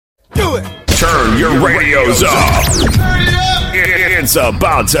Turn your radios up. It's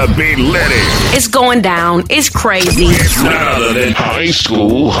about to be litty. It's going down. It's crazy. It's none other than High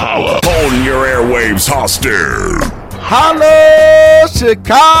School Holla. On your airwaves, hostage. Holla,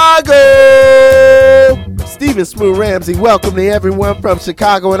 Chicago! Steven Smooth Ramsey welcoming everyone from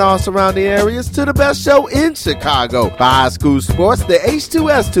Chicago and all surrounding areas to the best show in Chicago for high school sports, the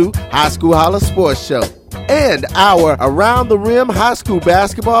H2S2 High School Holla Sports Show, and our Around the Rim High School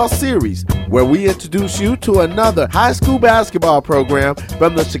Basketball Series, where we introduce you to another high school basketball program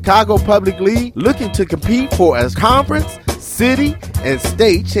from the Chicago Public League looking to compete for a conference, city, and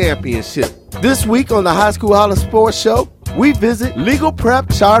state championship. This week on the High School Holla Sports Show, we visit Legal Prep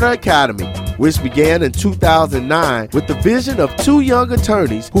Charter Academy, which began in 2009 with the vision of two young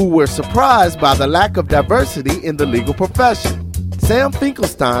attorneys who were surprised by the lack of diversity in the legal profession. Sam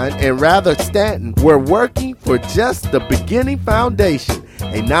Finkelstein and Rather Stanton were working for Just the Beginning Foundation,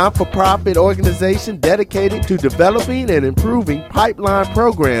 a non-for-profit organization dedicated to developing and improving pipeline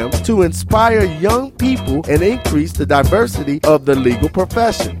programs to inspire young people and increase the diversity of the legal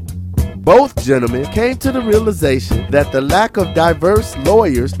profession. Both gentlemen came to the realization that the lack of diverse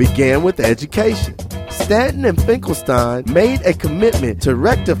lawyers began with education. Stanton and Finkelstein made a commitment to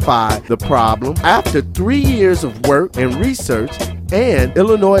rectify the problem after 3 years of work and research and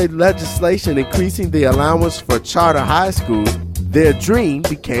Illinois legislation increasing the allowance for charter high schools. Their dream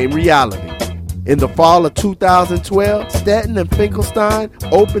became reality. In the fall of 2012, Stanton and Finkelstein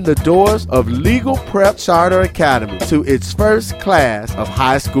opened the doors of Legal Prep Charter Academy to its first class of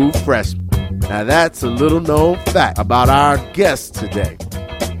high school freshmen. Now that's a little known fact about our guest today.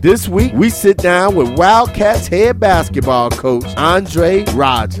 This week, we sit down with Wildcats head basketball coach Andre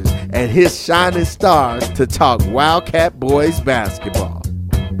Rogers and his shining stars to talk Wildcat boys basketball.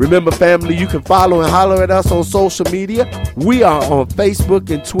 Remember, family, you can follow and holler at us on social media. We are on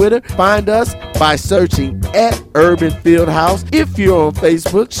Facebook and Twitter. Find us by searching at Urban Fieldhouse. If you're on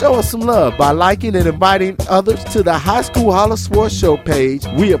Facebook, show us some love by liking and inviting others to the High School Holla Sports Show page.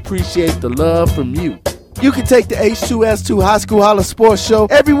 We appreciate the love from you. You can take the H2S2 High School Holla Sports Show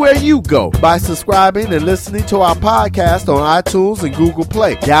everywhere you go by subscribing and listening to our podcast on iTunes and Google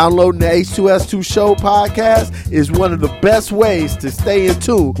Play. Downloading the H2S2 Show podcast is one of the best ways to stay in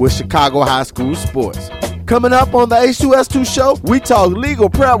tune with Chicago high school sports. Coming up on the H2S2 Show, we talk Legal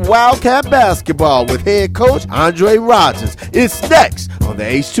Prep Wildcat basketball with head coach Andre Rogers. It's next on the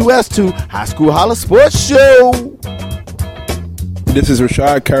H2S2 High School Holla Sports Show. This is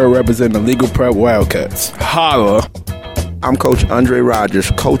Rashad Kerr representing the Legal Prep Wildcats. Holla! I'm Coach Andre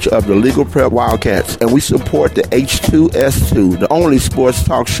Rogers, coach of the Legal Prep Wildcats, and we support the H2S2, the only sports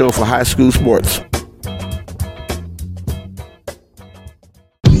talk show for high school sports.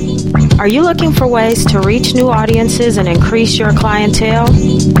 Are you looking for ways to reach new audiences and increase your clientele?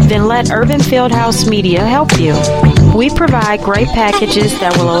 Then let Urban Fieldhouse Media help you. We provide great packages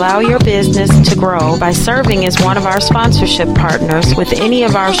that will allow your business to grow by serving as one of our sponsorship partners with any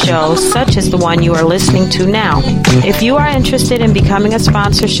of our shows, such as the one you are listening to now. If you are interested in becoming a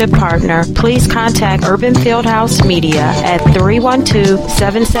sponsorship partner, please contact Urban Fieldhouse Media at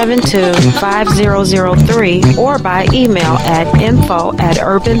 312-772-5003 or by email at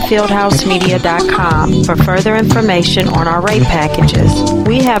info@urbanfieldhousemedia.com for further information on our rate packages.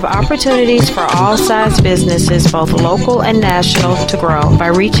 We have opportunities for all size businesses, both local and national, to grow by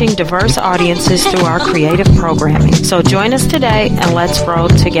reaching diverse audiences through our creative programming. So join us today and let's grow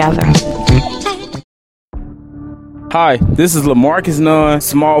together. Hi, this is LaMarcus Nunn,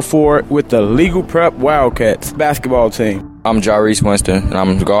 small forward with the Legal Prep Wildcats basketball team. I'm Jarese Winston, and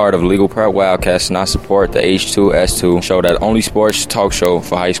I'm the guard of Legal Prep Wildcats, and I support the H2S2 show, that only sports talk show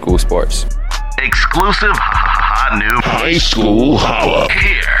for high school sports. Exclusive hot new High School Holla.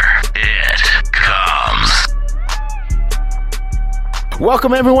 Here it comes.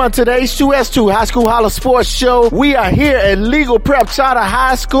 Welcome everyone to the H2S2 High School Holla Sports Show. We are here at Legal Prep Charter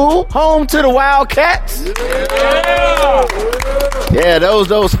High School, home to the Wildcats. Yeah,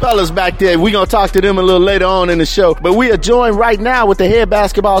 those fellas back there. We're going to talk to them a little later on in the show. But we are joined right now with the head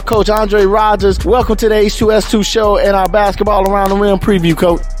basketball coach, Andre Rogers. Welcome to the H2S2 show and our Basketball Around the Rim preview,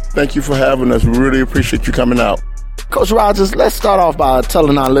 Coach. Thank you for having us. We really appreciate you coming out. Coach Rogers, let's start off by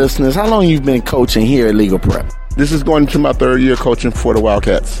telling our listeners how long you've been coaching here at Legal Prep. This is going to my third year coaching for the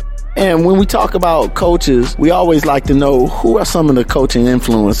Wildcats. And when we talk about coaches, we always like to know who are some of the coaching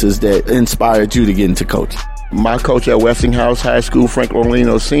influences that inspired you to get into coaching. My coach at Westinghouse High School, Frank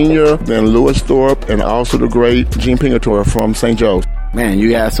Orlino Sr., then Lewis Thorpe, and also the great Gene Pingatore from St. Joe's. Man,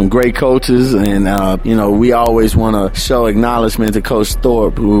 you have some great coaches, and, we always want to show acknowledgement to Coach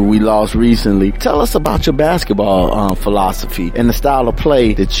Thorpe, who we lost recently. Tell us about your basketball philosophy and the style of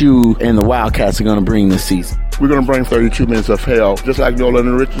play that you and the Wildcats are going to bring this season. We're going to bring 32 minutes of hell, just like Nolan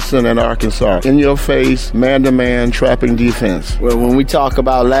and Richardson and Arkansas. In your face, man-to-man, trapping defense. Well, when we talk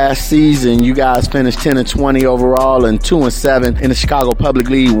about last season, you guys finished 10-20 overall and 2-7 in the Chicago Public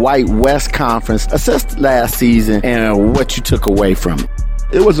League White West Conference. Assess last season and what you took away from it.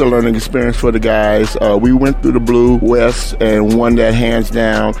 It was a learning experience for the guys. We went through the Blue West and won that hands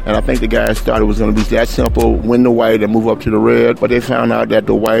down. And I think the guys thought it was going to be that simple, win the white and move up to the red. But they found out that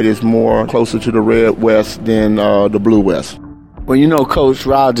the white is more closer to the red West than the Blue West. Well, Coach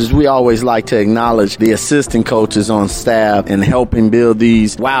Rogers, we always like to acknowledge the assistant coaches on staff and helping build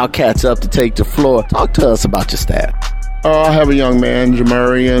these Wildcats up to take the floor. Talk to us about your staff. I have a young man,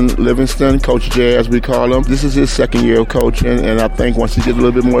 Jamarian Livingston, Coach J, as we call him. This is his second year of coaching, and I think once he gets a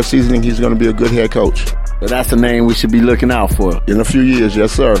little bit more seasoning, he's going to be a good head coach. So that's a name we should be looking out for. In a few years,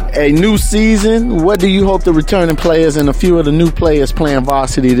 yes, sir. A new season. What do you hope the returning players and a few of the new players playing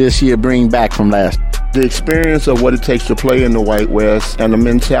varsity this year bring back from last year? The experience of what it takes to play in the White West and the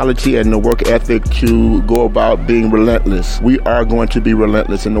mentality and the work ethic to go about being relentless. We are going to be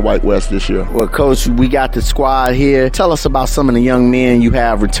relentless in the White West this year. Well, Coach, we got the squad here. Tell us about some of the young men you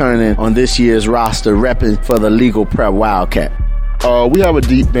have returning on this year's roster repping for the Legal Prep Wildcat. We have a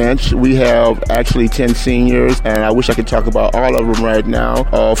deep bench. We have actually 10 seniors, and I wish I could talk about all of them right now.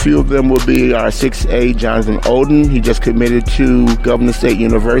 A few of them will be our 6A, Jonathan Oden. He just committed to Governor State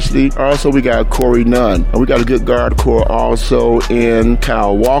University. Also, we got Corey Nunn. And we got a good guard core also in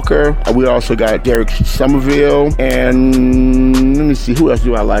Kyle Walker. We also got Derek Somerville. And let me see, who else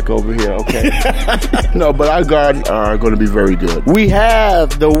do I like over here? Okay. No, but our guards are going to be very good. We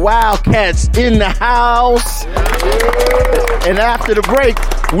have the Wildcats in the house. And after the break,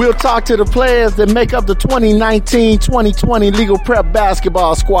 we'll talk to the players that make up the 2019-2020 Legal Prep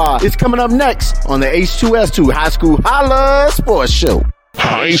basketball squad. It's coming up next on the H2S2 High School Holla Sports Show.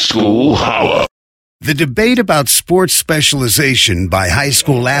 High School Holla. The debate about sports specialization by high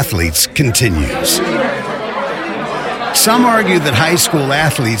school athletes continues. Some argue that high school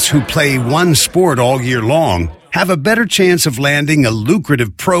athletes who play one sport all year long have a better chance of landing a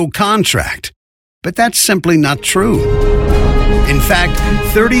lucrative pro contract. But that's simply not true. In fact,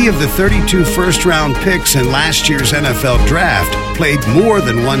 30 of the 32 first-round picks in last year's NFL draft played more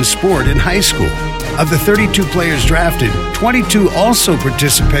than one sport in high school. Of the 32 players drafted, 22 also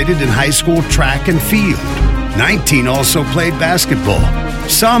participated in high school track and field. 19 also played basketball.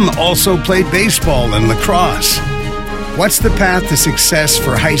 Some also played baseball and lacrosse. What's the path to success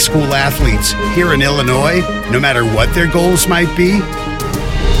for high school athletes here in Illinois, no matter what their goals might be?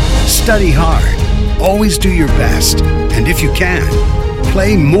 Study hard. Always do your best, and if you can,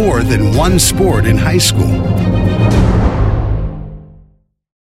 play more than one sport in high school.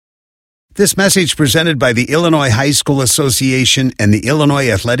 This message presented by the Illinois High School Association and the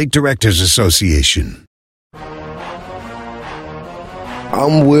Illinois Athletic Directors Association.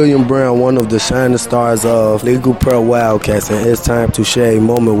 I'm William Brown, one of the shining stars of Legal Prep Wildcats, and it's time to share a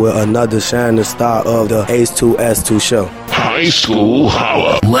moment with another shining star of the H2S2 show. High School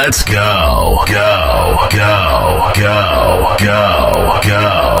Holla. Let's go. Go, go, go, go,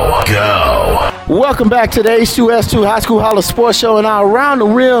 go, go. Welcome back to the H2S2 High School Holla Sports Show and our Around the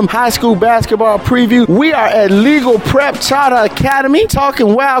Rim High School Basketball Preview. We are at Legal Prep Charter Academy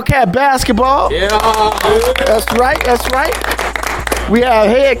talking Wildcat basketball. Yeah. That's right, that's right. We have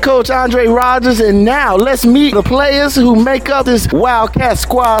head coach Andre Rogers, and now let's meet the players who make up this Wildcat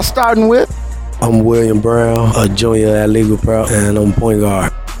squad, starting with... I'm William Brown, a junior at Legal Prep, and I'm point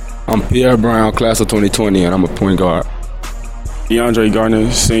guard. I'm Pierre Brown, class of 2020, and I'm a point guard. DeAndre Gardner,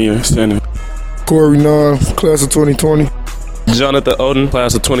 senior, center. Corey Nunn, class of 2020. Jonathan Oden,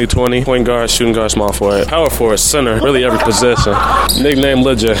 class of 2020, point guard, shooting guard, small forward, power forward, center, really every position. Nickname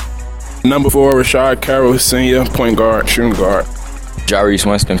Lil J. Number 4, Rashad Carroll, senior, point guard, shooting guard. Jarice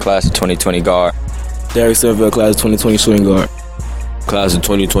Winston, class of 2020 guard. Derek Seville, class of 2020 shooting guard. Class of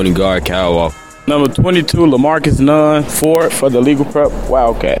 2020 guard, Kyle Walker. Number 22, LaMarcus Nunn, forward for the Legal Prep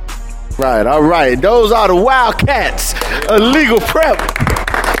Wildcat. Right, all right. Those are the Wildcats, a Legal Prep.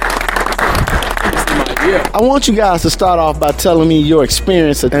 I want you guys to start off by telling me your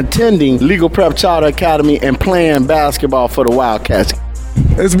experience of attending Legal Prep Charter Academy and playing basketball for the Wildcats.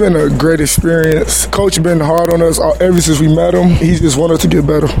 It's been a great experience. Coach been hard on us ever since we met him. He just wanted to get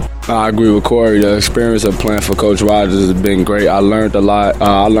better. I agree with Corey. The experience of playing for Coach Rogers has been great. I learned a lot.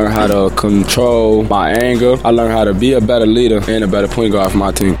 I learned how to control my anger. I learned how to be a better leader and a better point guard for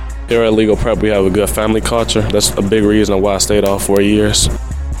my team. Here at Legal Prep, we have a good family culture. That's a big reason why I stayed all 4 years.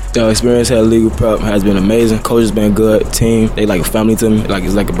 The experience at Legal Prep has been amazing. Coach has been good. Team, they like a family to me. Like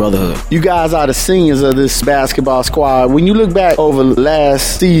it's like a brotherhood. You guys are the seniors of this basketball squad. When you look back over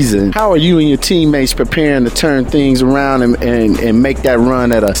last season, how are you and your teammates preparing to turn things around and make that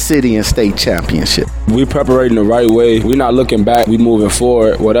run at a city and state championship? We preparating the right way. We're not looking back. We moving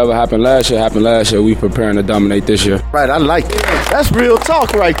forward. Whatever happened last year. We preparing to dominate this year. Right, I like that. That's real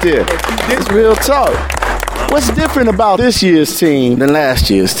talk right there. It's real talk. What's different about this year's team than last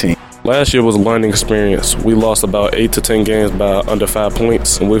year's team? Last year was a learning experience. We lost about 8 to 10 games by under 5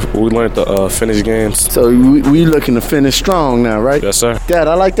 points, and we learned to finish games. So we looking to finish strong now, right? Yes, sir. Dad,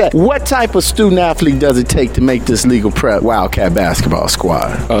 I like that. What type of student athlete does it take to make this Legal Prep Wildcat basketball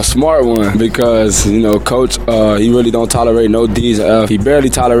squad? A smart one, because, Coach, he really don't tolerate no D's or F. He barely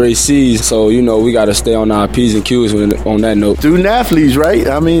tolerates C's, so, we got to stay on our P's and Q's on that note. Student athletes, right?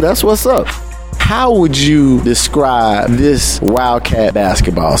 I mean, that's what's up. How would you describe this Wildcat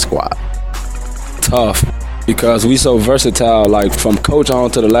basketball squad? Tough, because we so versatile. Like from coach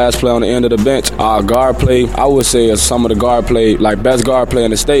on to the last player on the end of the bench, our guard play, I would say, is some of the guard play, like best guard play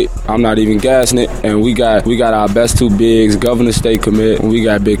in the state. I'm not even gassing it. And we got our best 2 bigs, Governor State commit. We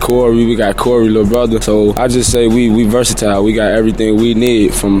got Big Corey, we got Corey, little brother. So I just say we versatile. We got everything we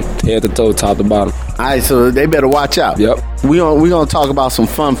need from head to toe, top to bottom. All right, so they better watch out. Yep. We gonna talk about some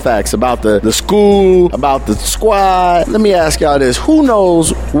fun facts about the school, about the squad. Let me ask y'all this: who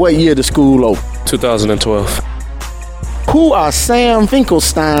knows what year the school opened? 2012. Who are Sam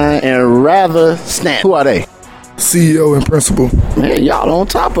Finkelstein and Rather Snap? Who are they? CEO and principal. Man, y'all on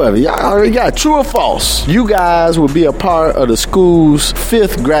top of it. Y'all already got true or false. You guys will be a part of the school's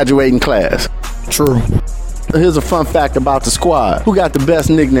 5th graduating class. True. Here's a fun fact about the squad. Who got the best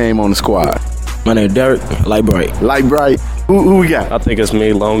nickname on the squad? My name is Derek, Light Bright. Light Bright. Who we got? I think it's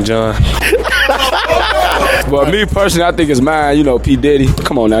me, Long John. Well, me personally, I think it's mine, P. Diddy.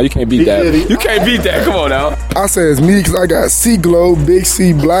 Come on now, you can't beat that. You can't beat that, come on now. I say it's me because I got C-Glow, Big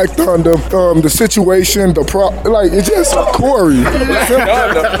C, Black Thunder, the situation, it's just Corey.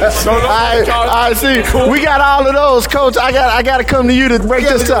 I see. We got all of those, Coach. I got to come to you to break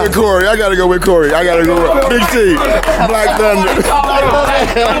this up. I got to go with Corey. I got to go with Big C, Black Thunder. Nobody call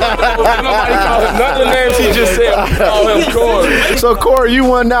him none of the names he just said. We call him Corey. So, Corey, you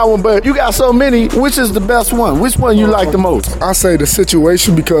won that one, but you got so many. Which is the best one? Which one you like the most? I say the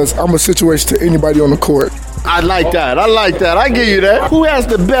situation because I'm a situation to anybody on the court. I like that. I give you that. Who has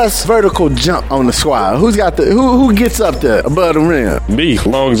the best vertical jump on the squad? Who's got who gets up there above the rim? Me,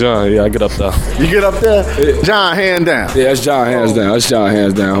 Long John. Yeah, I get up there. You get up there? John, hand down. Yeah, it's John hands down.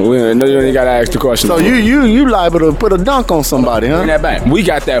 You ain't got to ask the question. So you liable to put a dunk on somebody, huh? Bring that back. We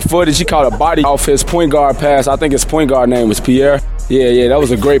got that footage. He caught a body off his point guard pass. I think his point guard name was Pierre. Yeah, that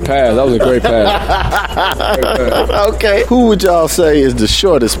was a great pass. Okay. Who would y'all say is the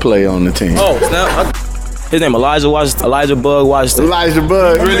shortest player on the team? Oh, snap. His name Elijah Bug Washington. Elijah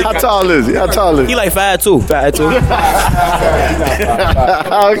Bug. Really? How tall is he? He like 5'2".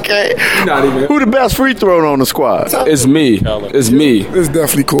 Okay. Who the best free thrower on the squad? It's me. It's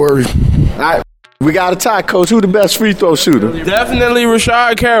definitely Corey. All right. We got a tie, Coach. Who the best free throw shooter? Definitely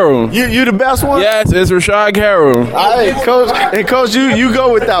Rashad Carroll. You the best one? Yes, it's Rashad Carroll. All right, Coach. And Coach, you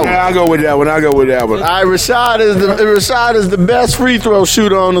go with that one. I'll go with that one. All right, Rashad is the best free throw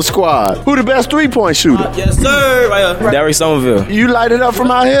shooter on the squad. Who the best 3-point shooter? Yes, sir. Right here. Derek Somerville. You light it up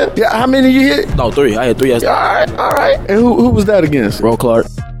from out here? Yeah. How many you hit? No, 3. I hit 3 yesterday. All right. And who was that against? Ro Clark.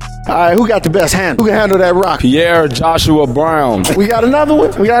 All right, who got the best handle? Who can handle that rock? Pierre Joshua Brown. We got another one?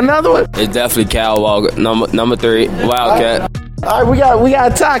 It's definitely Cal Walker, number 3, Wildcat. All right, we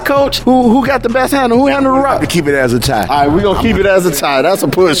got a tie, Coach. Who got the best handle? Who handled the rock? Keep it as a tie. All right, we're going to keep it as a tie. That's a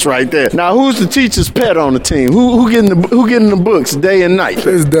push right there. Now, who's the teacher's pet on the team? Who getting the books day and night?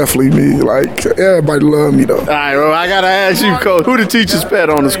 It's definitely me. Like, everybody love me, though. All right, well, I got to ask you, Coach, who the teacher's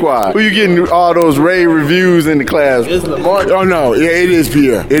pet on the squad? Who you getting all those rave reviews in the class? Oh, no. Yeah, it is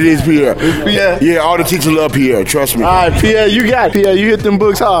Pierre. Yeah, all the teachers love Pierre. Trust me. All right, Pierre, you hit them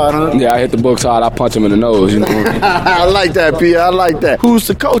books hard, huh? Yeah, I hit the books hard. I punch him in the nose, I like that, Pierre. I like that. Who's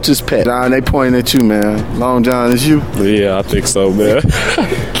the coach's pet? John, they pointing at you, man. Long John, is you? Yeah, I think so, man.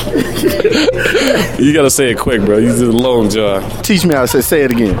 You got to say it quick, bro. You just Long John. Teach me how to say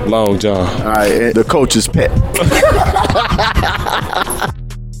it again. Long John. All right, the coach's pet.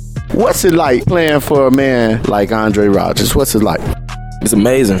 What's it like playing for a man like Andre Rogers? What's it like? It's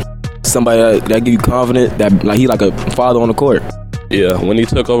amazing. Somebody that give you confidence, that like he like a father on the court. Yeah, when he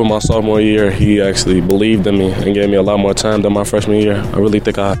took over my sophomore year, he actually believed in me and gave me a lot more time than my freshman year. I really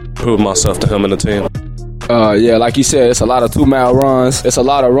think I proved myself to him and the team. Yeah, like you said, it's a lot of 2-mile runs. It's a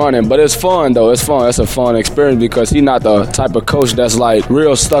lot of running, but it's fun, though. It's fun. It's a fun experience because he's not the type of coach that's like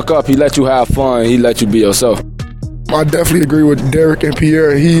real stuck up. He let you have fun. He let you be yourself. I definitely agree with Derek and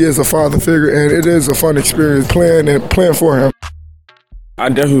Pierre. He is a father figure, and it is a fun experience playing for him. I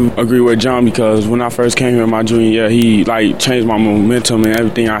definitely agree with John because when I first came here in my junior year, he like changed my momentum and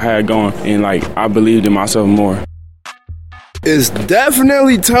everything I had going, and like I believed in myself more. It's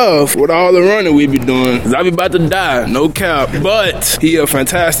definitely tough with all the running we be doing. Cause I be about to die, no cap. But he a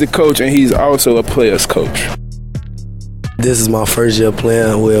fantastic coach, and he's also a player's coach. This is my first year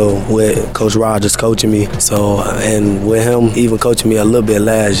playing with Coach Rogers coaching me. So, and with him even coaching me a little bit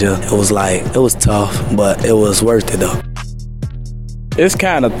last year, it was tough, but it was worth it though. It's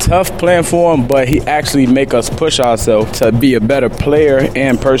kind of tough playing for him, but he actually make us push ourselves to be a better player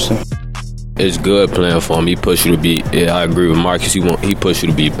and person. It's good playing for him. He push you to be, I agree with Marcus, he push you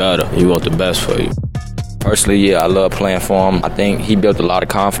to be better. He want the best for you. Personally, yeah, I love playing for him. I think he built a lot of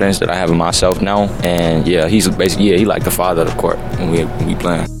confidence that I have in myself now. And yeah, he's basically, he like the father of the court when we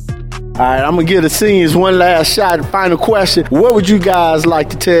playing. All right, I'm going to give the seniors one last shot. Final question. What would you guys like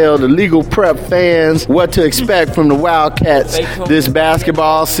to tell the Legal Prep fans what to expect from the Wildcats this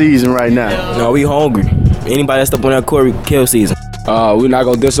basketball season right now? No, we hungry. Anybody that step on that court, we can kill season. We're not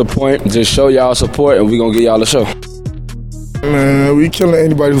going to disappoint. Just show y'all support, and we're going to give y'all a show. Man, we killing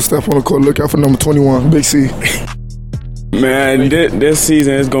anybody who step on the court. Look out for number 21, Big C. Man, this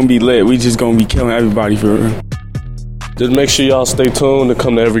season is going to be lit. We just going to be killing everybody for real. Just make sure y'all stay tuned to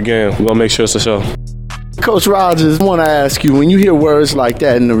come to every game. We're going to make sure it's a show. Coach Rogers, I want to ask you, when you hear words like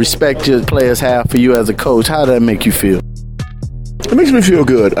that and the respect your players have for you as a coach, how does that make you feel? It makes me feel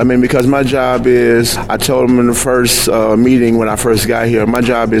good. I mean, because my job is, I told them in the first meeting when I first got here, my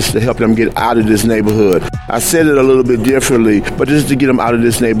job is to help them get out of this neighborhood. I said it a little bit differently, but just to get them out of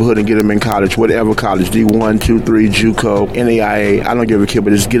this neighborhood and get them in college, whatever college, D1, 2, 3, JUCO, NAIA, I don't give a kid, but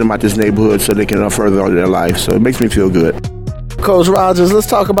just get them out this neighborhood so they can further on their life. So it makes me feel good. Coach Rogers, let's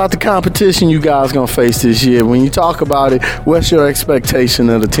talk about the competition you guys going to face this year. When you talk about it, what's your expectation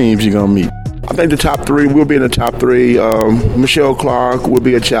of the teams you're going to meet? I think the top three, we'll be in the top three. Michelle Clark will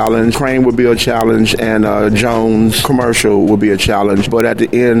be a challenge, Crane will be a challenge, and Jones Commercial will be a challenge. But at the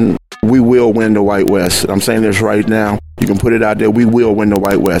end, we will win the White West. I'm saying this right now. You can put it out there. We will win the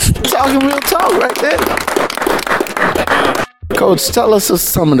White West. Talking real talk right there. Coach, tell us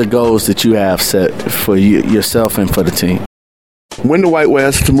some of the goals that you have set for yourself and for the team. Win the White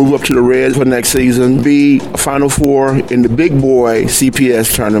West to move up to the Reds for next season. Be Final Four in the big boy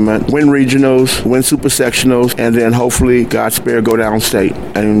CPS tournament. Win regionals, win super sectionals, and then hopefully, God spare, go downstate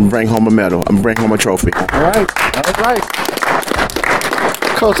and bring home a medal and bring home a trophy. All right.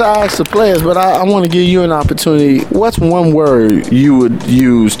 Coach, I asked the players, but I want to give you an opportunity. What's one word you would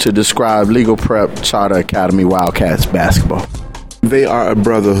use to describe Legal Prep Charter Academy Wildcats basketball? They are a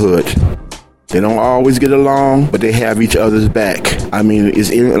brotherhood. They don't always get along, but they have each other's back. I mean,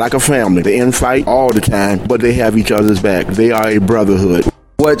 it's like a family. They infight all the time, but they have each other's back. They are a brotherhood.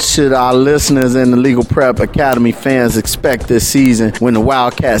 What should our listeners and the Legal Prep Academy fans expect this season when the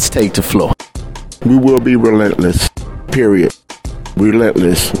Wildcats take the floor? We will be relentless, period.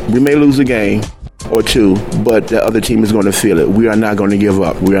 Relentless. We may lose a game or two, but the other team is going to feel it. We are not going to give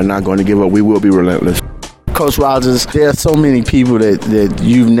up. We are not going to give up. We will be relentless. Coach Rogers, there are so many people that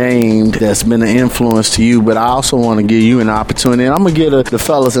you've named that's been an influence to you, but I also want to give you an opportunity, and I'm going to give the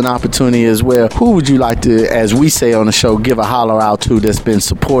fellas an opportunity as well. Who would you like to, as we say on the show, give a holler out to that's been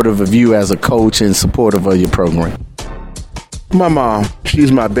supportive of you as a coach and supportive of your program? My mom.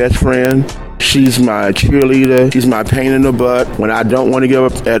 She's my best friend. She's my cheerleader. She's my pain in the butt. When I don't want to get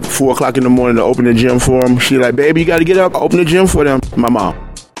up at 4 o'clock in the morning to open the gym for them, she's like, baby, you got to get up, open the gym for them. My mom.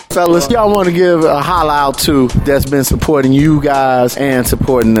 Fellas, y'all want to give a holler out to that's been supporting you guys and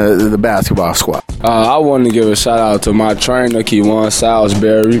supporting the basketball squad? I want to give a shout out to my trainer, Kewan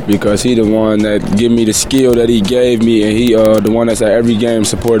Salisbury, because he the one that give me the skill that he gave me, and he the one that's at every game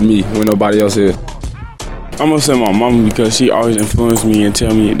supporting me when nobody else is. I'm going to say my mama because she always influenced me and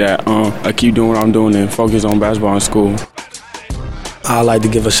tell me that I keep doing what I'm doing and focus on basketball in school. I'd like to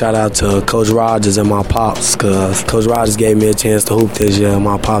give a shout out to Coach Rogers and my pops, because Coach Rogers gave me a chance to hoop this year.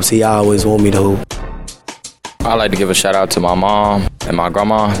 My pops, he always want me to hoop. I'd like to give a shout out to my mom and my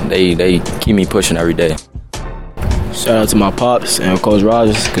grandma. They keep me pushing every day. Shout out to my pops and Coach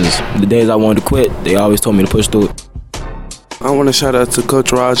Rogers, because the days I wanted to quit, they always told me to push through it. I want to shout out to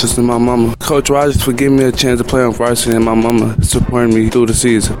Coach Rogers and my mama. Coach Rogers for giving me a chance to play on varsity, and my mama supporting me through the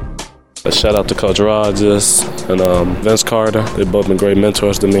season. A shout out to Coach Rogers and Vince Carter. They've both been great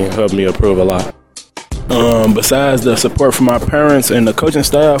mentors to me, helped me improve a lot. Besides the support from my parents and the coaching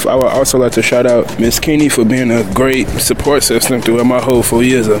staff, I would also like to shout out Miss Keeney for being a great support system throughout my whole 4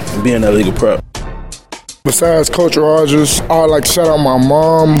 years of being a legal prep. Besides Coach Rogers, I'd like to shout out my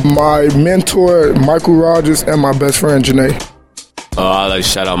mom, my mentor, Michael Rogers, and my best friend, Janae. I like to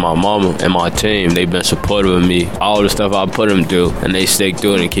shout out my mama and my team. They've been supportive of me. All the stuff I put them through, and they stick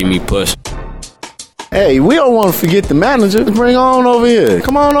through it and keep me pushing. Hey, we don't want to forget the manager. Bring on over here.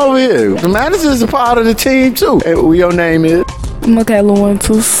 Come on over here. The manager is a part of the team, too. Hey, what your name is? Michaela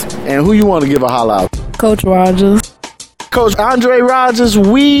Winters. And who you want to give a holla out? Coach Rogers. Coach Andre Rogers,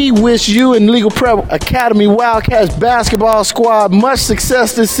 we wish you and Legal Prep Academy Wildcats basketball squad much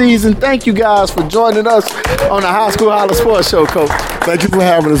success this season. Thank you guys for joining us on the High School Holla Sports Show, Coach. Thank you for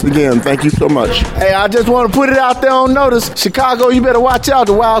having us again. Thank you so much. Hey, I just want to put it out there on notice. Chicago, you better watch out.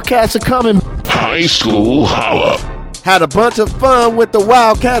 The Wildcats are coming. High School Holla. Had a bunch of fun with the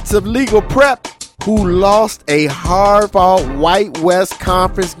Wildcats of Legal Prep, who lost a hard-fought White West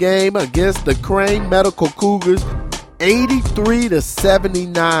Conference game against the Crane Medical Cougars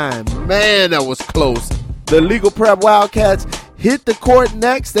 83-79. Man, that was close. The Legal Prep Wildcats hit the court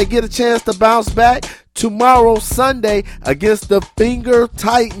next. They get a chance to bounce back tomorrow, Sunday, against the Finger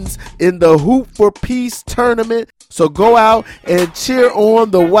Titans in the Hoop for Peace tournament. So go out and cheer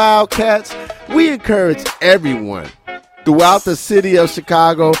on the Wildcats. We encourage everyone throughout the city of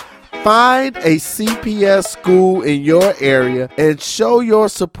Chicago, find a CPS school in your area and show your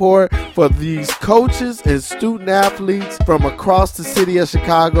support for these coaches and student athletes from across the city of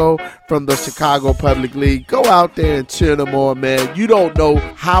Chicago, from the Chicago Public League. Go out there and cheer them on, man. You don't know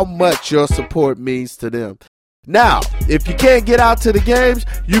how much your support means to them. Now, if you can't get out to the games,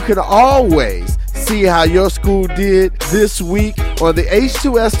 you can always see how your school did this week on the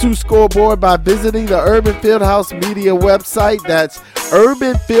H2S2 scoreboard by visiting the Urban Fieldhouse Media website. That's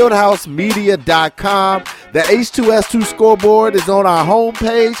urbanfieldhousemedia.com. The H2S2 scoreboard is on our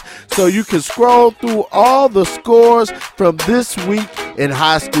homepage, so you can scroll through all the scores from this week in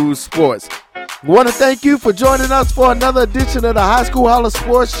high school sports. We want to thank you for joining us for another edition of the High School Holla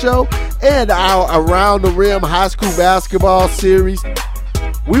Sports Show and our Around the Rim High School Basketball Series.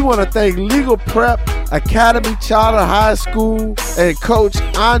 We want to thank Legal Prep Academy Charter High School and Coach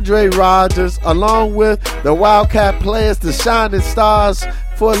Andre Rogers, along with the Wildcat players, the Shining Stars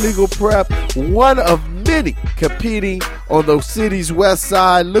for Legal Prep, one of many competing on the city's west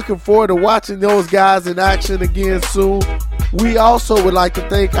side. Looking forward to watching those guys in action again soon. We also would like to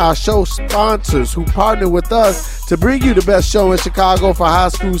thank our show sponsors who partner with us to bring you the best show in Chicago for high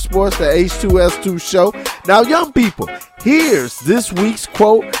school sports, the H2S2 show. Now, young people, here's this week's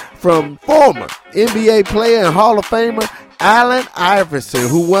quote from former NBA player and Hall of Famer Allen Iverson,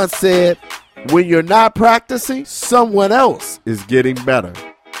 who once said, "When you're not practicing, someone else is getting better."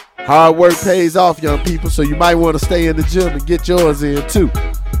 Hard work pays off, young people, so you might want to stay in the gym and get yours in too.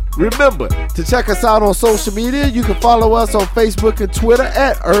 Remember to check us out on social media. You can follow us on Facebook and Twitter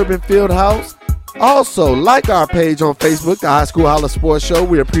at Urban Fieldhouse. Also, like our page on Facebook, the High School Holla Sports Show.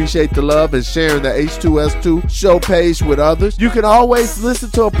 We appreciate the love and sharing the H2S2 show page with others. You can always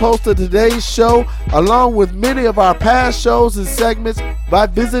listen to a post of today's show, along with many of our past shows and segments, by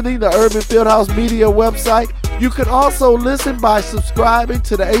visiting the Urban Fieldhouse Media website. You can also listen by subscribing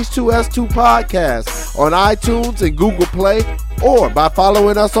to the H2S2 podcast on iTunes and Google Play, or by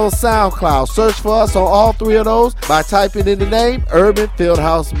following us on SoundCloud. Search for us on all three of those by typing in the name Urban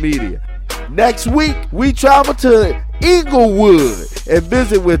Fieldhouse Media. Next week, we travel to Inglewood and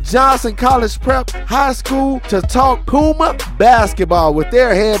visit with Johnson College Prep High School to talk Puma basketball with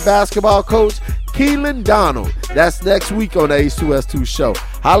their head basketball coach, Keelan Donald. That's next week on the H2S2 show.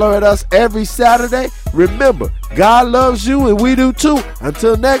 Holler at us every Saturday. Remember, God loves you and we do too.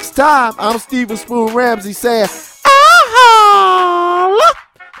 Until next time, I'm Steven Spoon Ramsey saying, holla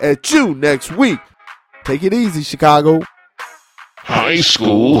at you next week. Take it easy, Chicago. High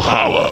School Holla.